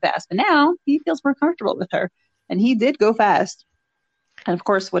didn't go too fast. But now he feels more comfortable with her. And he did go fast. And of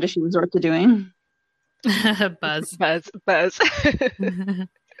course, what does she resort to doing? Buzz.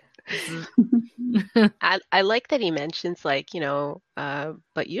 I like that he mentions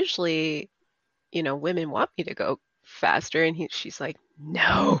but usually, women want me to go faster, and she's like,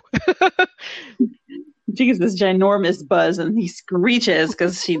 No. She gets this ginormous buzz and he screeches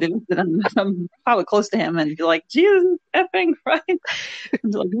because she didn't sit on probably close to him and be like, Jesus effing Christ.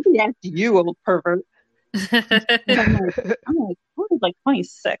 And like, nobody asked you, old pervert. I'm like, oh, he's like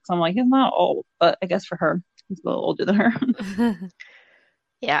 26. I'm like, he's not old, but I guess for her, he's a little older than her.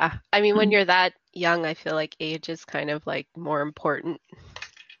 Yeah. I mean, when you're that young, I feel like age is kind of like more important.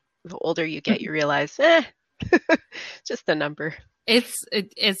 The older you get, you realize, just a number. It's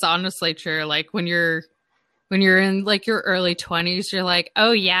honestly true. Like when you're in like your early 20s, you're like,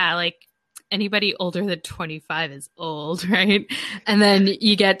 oh yeah, like anybody older than 25 is old, right? And then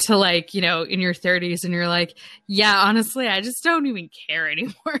you get to like, you know, in your 30s and you're like, yeah, honestly, I just don't even care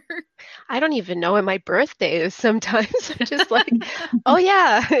anymore. I don't even know when my birthday is sometimes. I'm just like, oh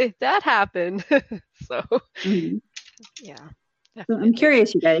yeah, that happened. So, yeah, So I'm definitely.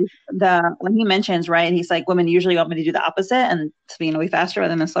 curious, you guys. When he mentions, right, he's like, women usually want me to do the opposite and speaking way faster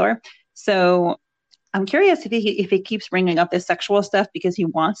rather than slower. So I'm curious if he keeps bringing up this sexual stuff because he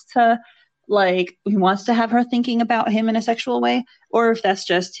wants to have her thinking about him in a sexual way, or if that's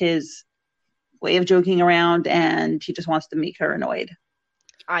just his way of joking around and he just wants to make her annoyed.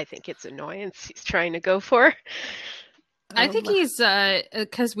 I think it's annoyance he's trying to go for. I think he's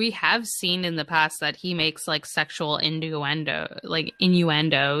because we have seen in the past that he makes like sexual innuendos,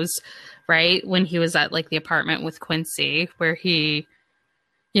 right? When he was at like the apartment with Quincy, where he,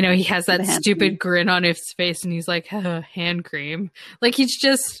 you know, he has that stupid grin on his face and he's like, hand cream. Like he's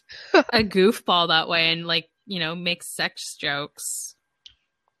just a goofball that way and like, you know, makes sex jokes.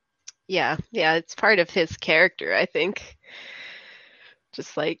 Yeah, it's part of his character, I think.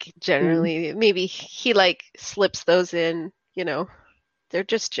 Just like generally, maybe he like slips those in, you know, they're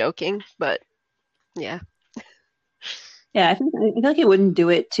just joking, but yeah. Yeah, I feel like he wouldn't do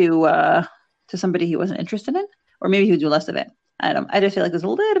it to somebody he wasn't interested in, or maybe he would do less of it. I just feel like there's a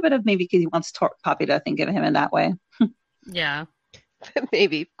little bit of maybe because he wants Poppy to think of him in that way. Yeah.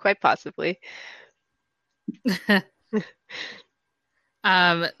 Maybe, quite possibly.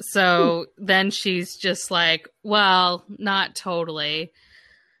 So then she's just like, well, not totally.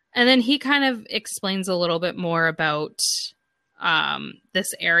 And then he kind of explains a little bit more about this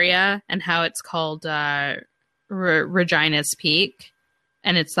area and how it's called Regina's Peak,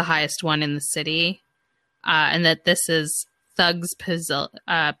 and it's the highest one in the city, and that this is Thug's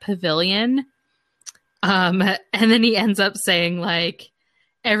Pavilion. And then he ends up saying, like,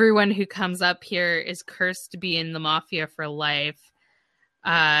 everyone who comes up here is cursed to be in the mafia for life.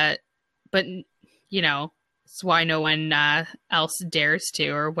 But, you know, it's why no one else dares to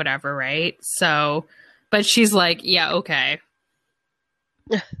or whatever, right? So, but she's like, yeah, okay.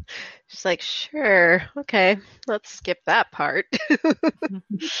 She's like, sure, okay, let's skip that part.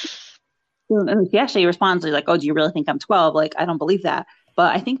 He actually responds like, oh, do you really think I'm 12? Like, I don't believe that.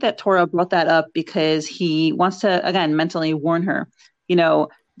 But I think that Tora brought that up because he wants to, again, mentally warn her, you know,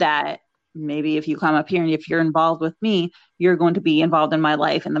 that maybe if you come up here and if you're involved with me, you're going to be involved in my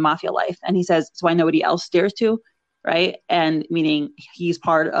life and the mafia life. And he says, it's why nobody else dares to, right? And meaning he's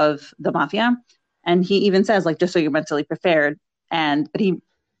part of the mafia. And he even says, like, just so you're mentally prepared. But he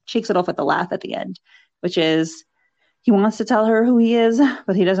shakes it off with a laugh at the end, which is, he wants to tell her who he is,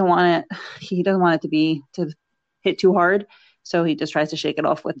 but he doesn't want it. He doesn't want it to hit too hard. So he just tries to shake it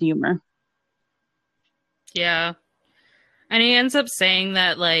off with humor. Yeah. And he ends up saying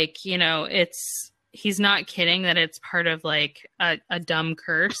that, like, you know, he's not kidding, that it's part of like a dumb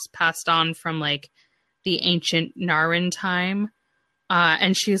curse passed on from like the ancient Naran time.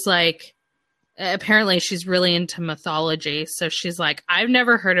 And she's like, apparently she's really into mythology. So she's like, I've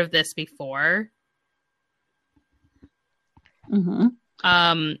never heard of this before. Mm-hmm.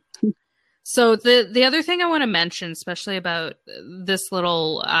 So the other thing I want to mention, especially about this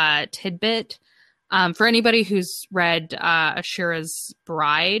little tidbit, for anybody who's read Ashura's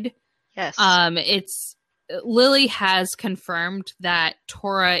Bride, Yes, it's Lily has confirmed that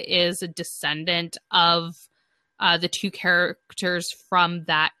Tora is a descendant of the two characters from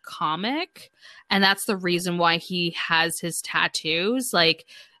that comic, and that's the reason why he has his tattoos. Like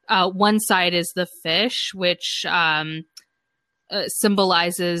one side is the fish, which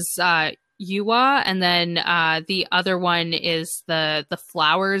symbolizes Yuwa, and then the other one is the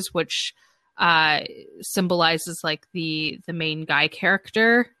flowers, which symbolizes like the main guy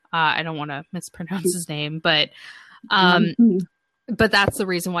character. I don't want to mispronounce his name, but that's the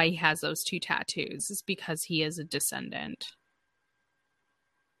reason why he has those two tattoos, is because he is a descendant.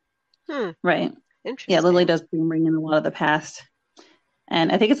 Right. Interesting. Yeah, Lily does bring in a lot of the past. And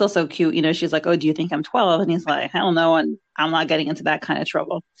I think it's also cute, you know, she's like, oh, do you think I'm 12? And he's like, hell no, and I'm not getting into that kind of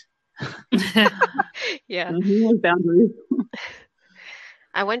trouble. Yeah. He has boundaries.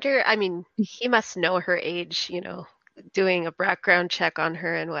 I wonder, I mean, he must know her age, doing a background check on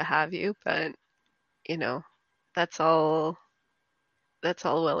her and what have you, but, you know, that's all that's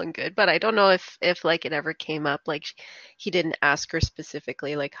all well and good. But I don't know if like it ever came up, like he didn't ask her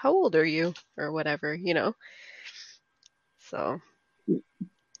specifically, like, how old are you or whatever. So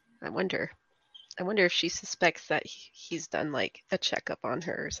I wonder. I wonder if she suspects that he's done like a checkup on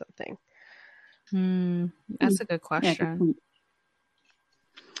her or something. That's a good Yeah, good question. point.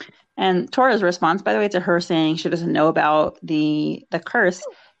 And Tora's response, by the way, to her saying she doesn't know about the curse,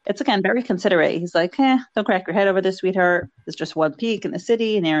 it's again very considerate. He's like, don't crack your head over this, sweetheart. It's just one peak in the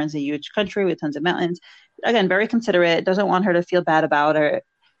city, and Aaron's a huge country with tons of mountains. Again, very considerate, doesn't want her to feel bad about it,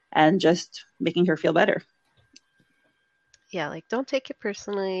 and just making her feel better. Yeah, like don't take it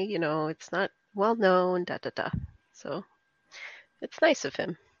personally, it's not well known, da da da. So it's nice of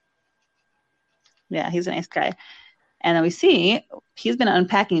him. Yeah, he's a nice guy. And then we see he's been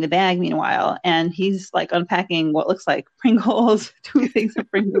unpacking the bag meanwhile, and he's like unpacking what looks like Pringles, 2 things of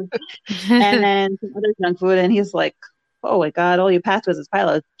Pringles, and then some other junk food. And he's like, "Oh my God, all you packed was this pile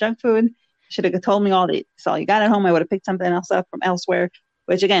of junk food. Should have told me all you got at home. I would have picked something else up from elsewhere."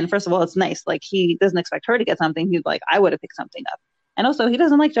 Which again, first of all, it's nice. Like he doesn't expect her to get something. He's like, "I would have picked something up." And also, he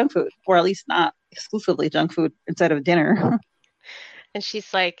doesn't like junk food, or at least not exclusively junk food instead of dinner. And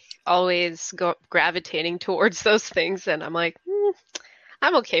she's like always gravitating towards those things, and I'm like,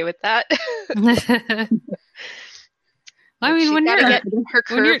 I'm okay with that. I Like mean, she's when got to you're get her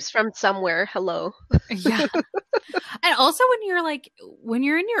when you're curves from somewhere. Hello. yeah. And also when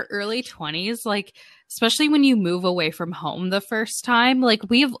you're in your early 20s, like especially when you move away from home the first time, like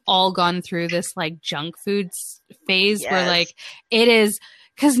we've all gone through this like junk foods phase where Yes. like it is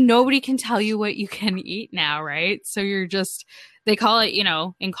because nobody can tell you what you can eat now, right? So you're just they call it,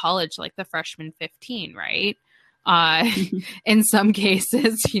 in college like the freshman 15, right? In some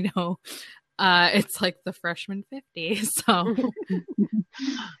cases, it's like the freshman 50. So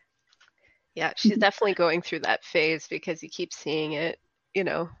Yeah, she's definitely going through that phase because you keep seeing it,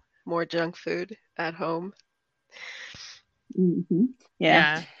 more junk food at home. Mm-hmm.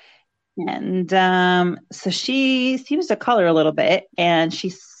 Yeah. yeah. And so she seems to color a little bit, and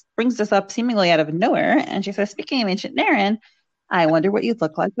she brings this up seemingly out of nowhere. And she says, "Speaking of ancient Naren, I wonder what you'd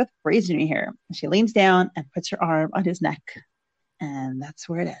look like with braids in your hair." And she leans down and puts her arm on his neck, and that's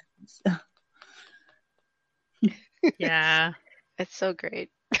where it ends. Yeah. It's so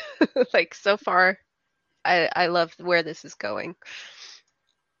great. Like so far, I love where this is going.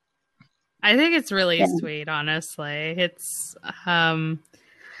 I think it's really Yeah. sweet, honestly. It's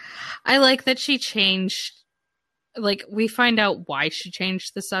I like that she changed like we find out why she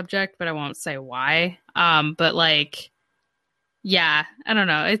changed the subject, but I won't say why. But like yeah, I don't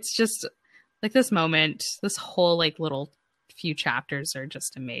know. It's just like this moment, this whole like little few chapters are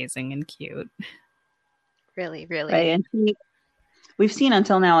just amazing and cute. Really, really. Right. And we've seen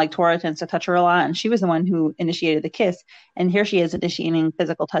until now, like Tora tends to touch her a lot, and she was the one who initiated the kiss. And here she is initiating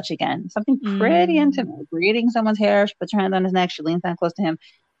physical touch again. Something pretty intimate. Braiding someone's hair, she puts her hand on his neck, she leans down close to him.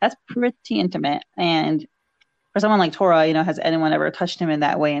 That's pretty intimate. And for someone like Tora, has anyone ever touched him in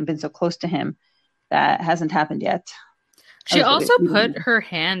that way and been so close to him? That hasn't happened yet. She also put her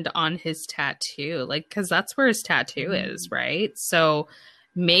hand on his tattoo, like, because that's where his tattoo is, right? So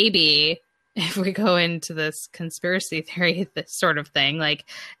maybe if we go into this conspiracy theory, this sort of thing, like,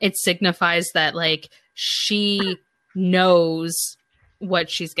 it signifies that, like, she knows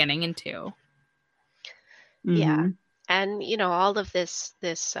what she's getting into. Yeah. And, all of this,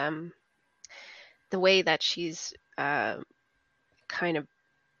 the way that she's kind of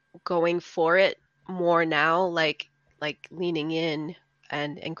going for it more now, like leaning in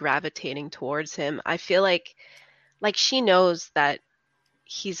and gravitating towards him. I feel like she knows that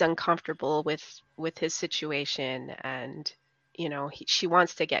he's uncomfortable with his situation, and she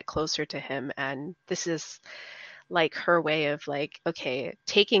wants to get closer to him, and this is like her way of like, okay,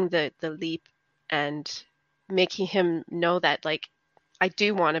 taking the leap and making him know that like I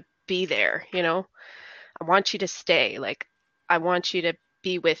do want to be there, I want you to stay, like I want you to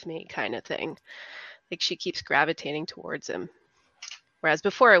be with me, kind of thing. Like she keeps gravitating towards him. Whereas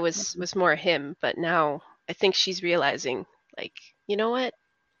before it was more him, but now I think she's realizing, like, you know what?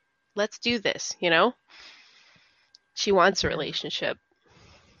 Let's do this, She wants a relationship.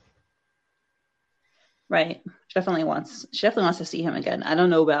 Right. She definitely wants to see him again. I don't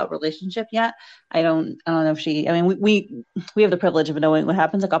know about relationship yet. I don't know if I mean, we have the privilege of knowing what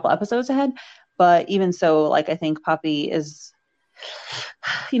happens a couple episodes ahead, but even so, like, I think Poppy is,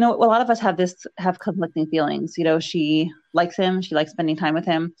 a lot of us have conflicting feelings. She likes him, she likes spending time with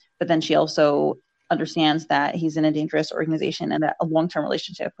him, but then she also understands that he's in a dangerous organization and that a long-term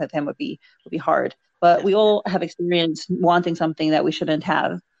relationship with him would be hard. But we all have experienced wanting something that we shouldn't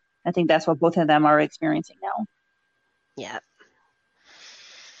have. I think that's what both of them are experiencing now. Yeah.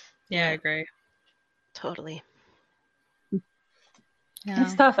 Yeah, I agree. Totally. Yeah.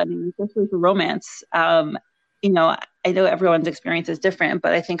 It's tough. I mean, especially for romance. You know, I know everyone's experience is different,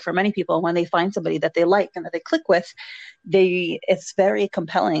 but I think for many people, when they find somebody that they like and that they click with, it's very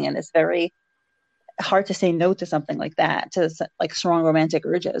compelling and it's very hard to say no to something like that, to like strong romantic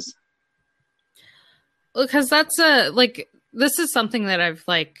urges. Because this is something that I've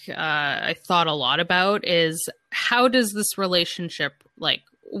I thought a lot about, is how does this relationship like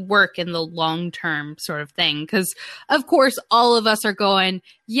work in the long term sort of thing? Because of course all of us are going,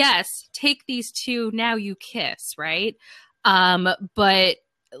 yes, take these two, now you kiss, right? But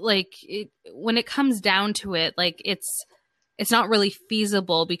when it comes down to it, like it's not really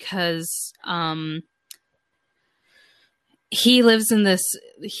feasible because he's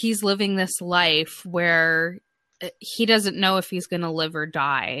living this life where he doesn't know if he's going to live or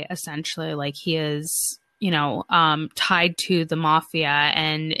die, essentially. Like, he is, tied to the mafia,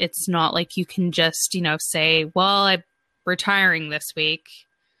 and it's not like you can just, say, well, I'm retiring this week.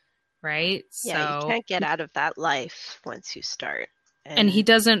 Right. Yeah. You can't get out of that life once you start. And he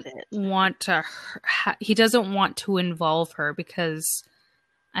doesn't want to, involve her because,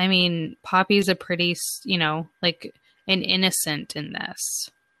 I mean, Poppy's a pretty, an innocent in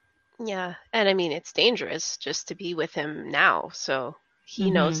this. Yeah. And I mean, it's dangerous just to be with him now. So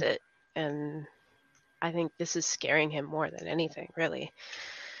he knows it. And I think this is scaring him more than anything, really.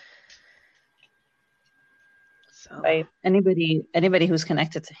 So right. Anybody who's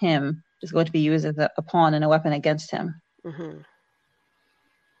connected to him is going to be used as a pawn and a weapon against him. Yeah.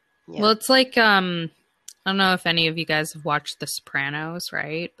 Well, it's like, I don't know if any of you guys have watched The Sopranos,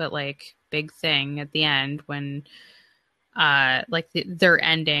 right? But like, big thing at the end when their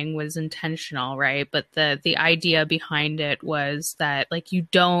ending was intentional, right? But the idea behind it was that, like, you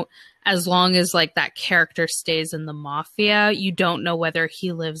don't, as long as like that character stays in the mafia, you don't know whether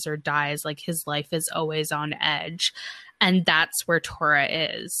he lives or dies. Like, his life is always on edge. And that's where Tora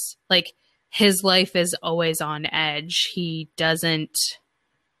is. Like, his life is always on edge.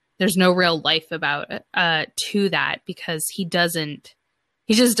 There's no real life about to that, because he just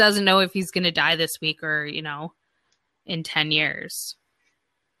doesn't know if he's going to die this week or, in 10 years.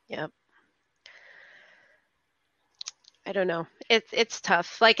 Yep. I don't know. It's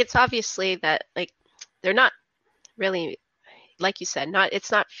tough. Like, it's obviously that, like, they're not really, like you said,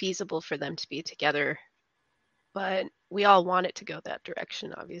 it's not feasible for them to be together, but we all want it to go that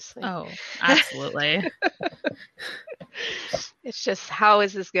direction, obviously. Oh, absolutely. It's just, how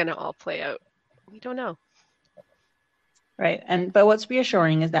is this going to all play out? We don't know. Right. But what's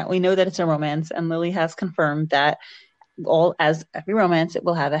reassuring is that we know that it's a romance, and Lily has confirmed that as every romance, it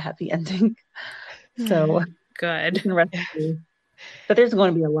will have a happy ending. So good. You can rest easy. But there's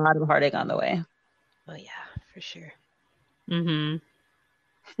going to be a lot of heartache on the way. Oh yeah, for sure.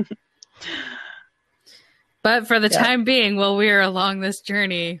 But for the time being, while we're along this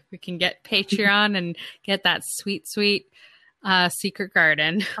journey, we can get Patreon and get that sweet, sweet secret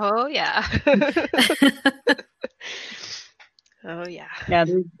garden. Oh yeah. Oh yeah. Yeah,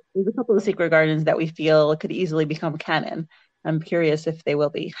 there's a couple of secret gardens that we feel could easily become canon. I'm curious if they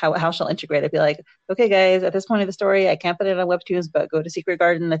will be. How she'll integrate it. Be like, okay, guys, at this point of the story, I can't put it on Webtoons, but go to Secret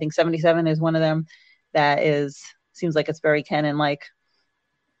Garden. I think 77 is one of them. That seems like it's very canon-like.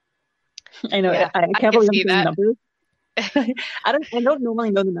 I know. Yeah, I can't believe I'm saying numbers. I don't normally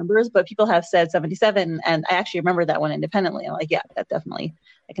know the numbers, but people have said 77, and I actually remember that one independently. I'm like, yeah, that definitely,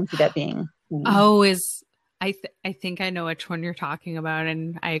 I can see that being. I think I know which one you're talking about,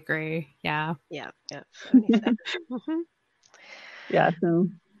 and I agree. Yeah. Yeah. 77. Yeah, so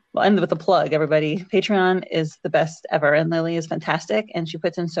we'll end with a plug, everybody. Patreon is the best ever, and Lily is fantastic, and she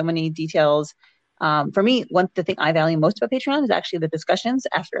puts in so many details. For me, the thing I value most about Patreon is actually the discussions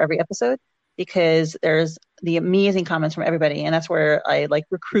after every episode, because there's the amazing comments from everybody, and that's where I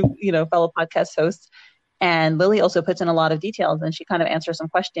recruit, fellow podcast hosts. And Lily also puts in a lot of details, and she kind of answers some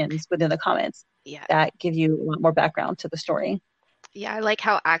questions within the comments that give you a lot more background to the story. Yeah, I like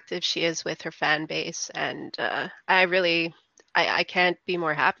how active she is with her fan base, and I can't be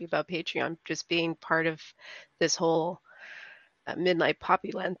more happy about Patreon just being part of this whole Midnight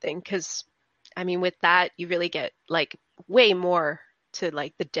Poppyland thing, because I mean, with that, you really get way more to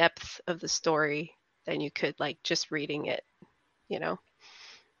the depth of the story than you could just reading it, Oh,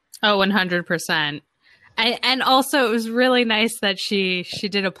 100%. And also, it was really nice that she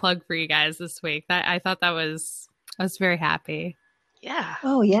did a plug for you guys this week. I thought I was very happy. Yeah.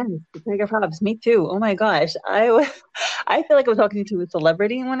 Oh yes, the Tiger Probs. Me too. Oh my gosh, I feel like I'm talking to a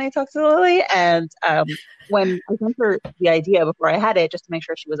celebrity when I talk to Lily, and when I sent her the idea before I had it, just to make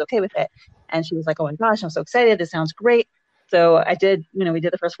sure she was okay with it, and she was like, "Oh my gosh, I'm so excited! This sounds great." So I did, we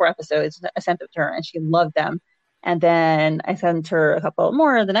did the first 4 episodes. I sent them to her, and she loved them. And then I sent her a couple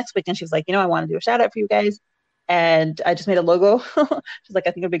more the next week, and she was like, "I want to do a shout out for you guys." And I just made a logo. She's like,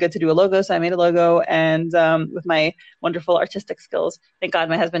 "I think it'd be good to do a logo," so I made a logo, and with my wonderful artistic skills. Thank God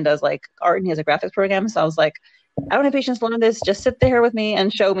my husband does like art and he has a graphics program. So I was like, I don't have patience to learn this. Just sit there with me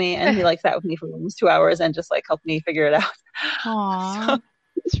and show me. And he like sat with me for almost 2 hours and just like helped me figure it out. Aw. So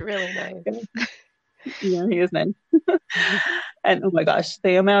It's really nice. yeah, he is nice. And oh my gosh,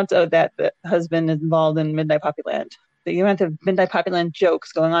 the amount of that the husband is involved in Midnight Poppyland. The amount of Midnight Poppyland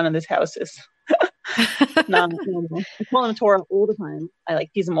jokes going on in this house is not normal. I call him Tora all the time. I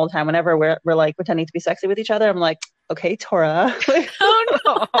like tease him all the time. Whenever we're like pretending to be sexy with each other, I'm like, okay, Tora.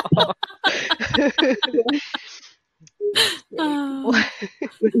 Oh Oh. no.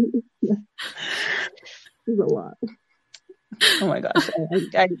 There's a lot. Oh my gosh.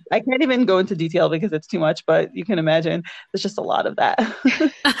 I can't even go into detail because it's too much, but you can imagine there's just a lot of that.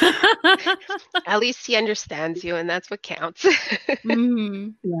 At least he understands you, and that's what counts.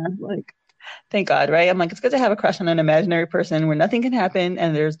 Mhm. Yeah, like thank God, right? I'm like, it's good to have a crush on an imaginary person where nothing can happen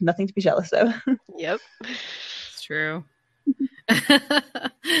and there's nothing to be jealous of. Yep. It's true.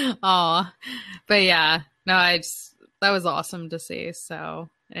 Oh, but yeah, no, that was awesome to see. So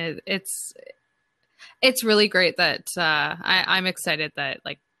it's really great that I'm excited that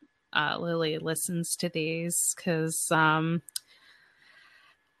like Lily listens to these because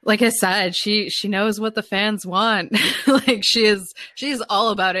like I said, she knows what the fans want. Like she's all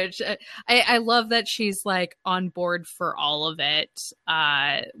about it. I love that she's like on board for all of it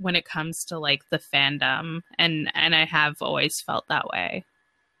when it comes to like the fandom, and I have always felt that way.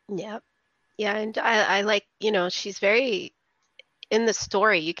 Yep. Yeah, and I like, she's very in the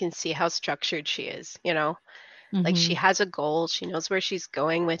story, you can see how structured she is, like she Mm-hmm. has a goal, she knows where she's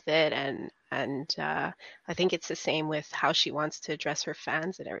going with it, and I think it's the same with how she wants to address her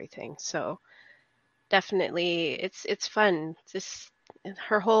fans and everything. So definitely it's fun. This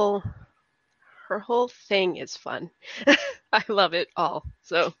her whole her whole thing is fun. I love it all.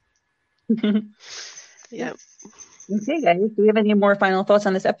 So yeah. Okay, guys. Do we have any more final thoughts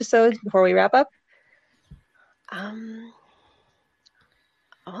on this episode before we wrap up? Um,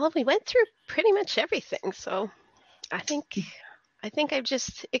 well, we went through pretty much everything, so I think I'm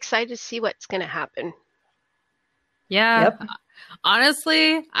just excited to see what's going to happen. Yeah, Yep.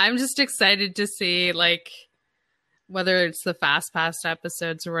 honestly, I'm just excited to see like whether it's the fast past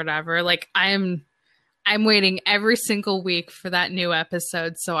episodes or whatever. Like I'm waiting every single week for that new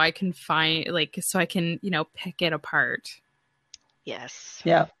episode so I can find like so I can, pick it apart Yes.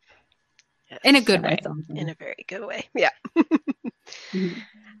 Yeah. in a Yes. good Yeah, way. it's awesome. In a very good way. Yeah. Mhm.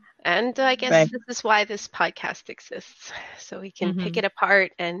 And I guess Right. this is why this podcast exists, so we can pick Mm-hmm. it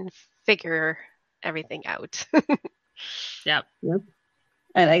apart and figure everything out. Yep. Yep.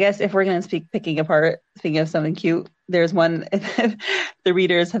 And I guess if we're going to speak picking apart, speaking of something cute, there's one, the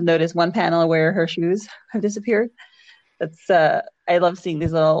readers have noticed one panel where her shoes have disappeared. That's, I love seeing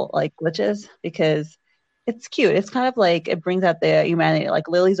these little like glitches because it's cute. It's kind of like it brings out the humanity. Like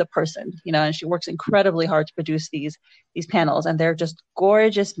Lily's a person, and she works incredibly hard to produce these panels, and they're just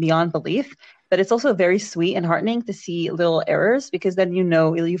gorgeous beyond belief. But it's also very sweet and heartening to see little errors because then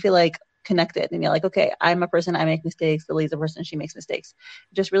you feel like connected, and you're like, okay, I'm a person, I make mistakes. Lily's a person, she makes mistakes.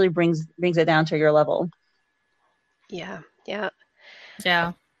 It just really brings it down to your level. Yeah. Yeah.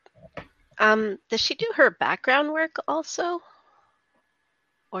 Yeah. Does she do her background work also?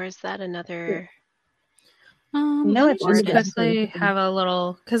 Or is that Yeah. another? Let me It's Or in just the it is? episode. quickly have a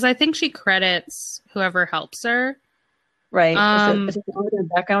little because I think she credits whoever helps her. Right. Um, It's all the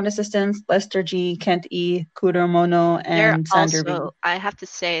background assistants, Lester G, Kent E, Kudor Mono, They're and Sandra B. also, I have to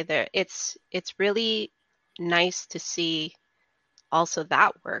say, it's really nice to see also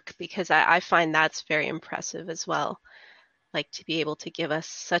that work because I find that's very impressive as well. Like to be able to give us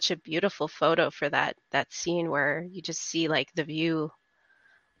such a beautiful photo for that scene where you just see like the view.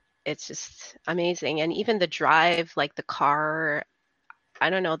 It's just amazing. And even the drive, like the car, I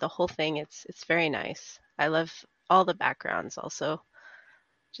don't know, the whole thing, it's very nice. I love all the backgrounds also.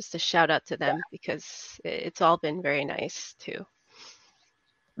 Just a shout out to them because it's all been very nice too.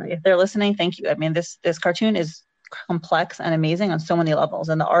 Right. If they're listening, thank you. I mean, this cartoon is complex and amazing on so many levels,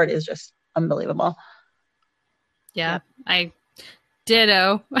 and the art is just unbelievable. yeah, Yep. I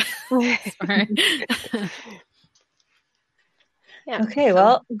ditto. Sorry. Yeah, Yeah. Okay, So,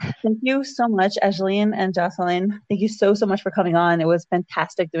 well, thank you so much, Aislene and Josalynn. Thank you so, so much for coming on. It was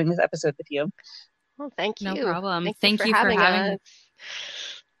fantastic doing this episode with you. well, thank No you. problem. Thank you Thank for you for having having us.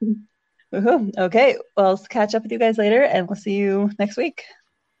 me. Woohoo. Okay, well, I'll catch up with you guys later, and we'll see you next week.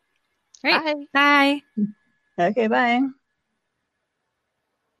 All right. Bye. Bye. Okay, bye.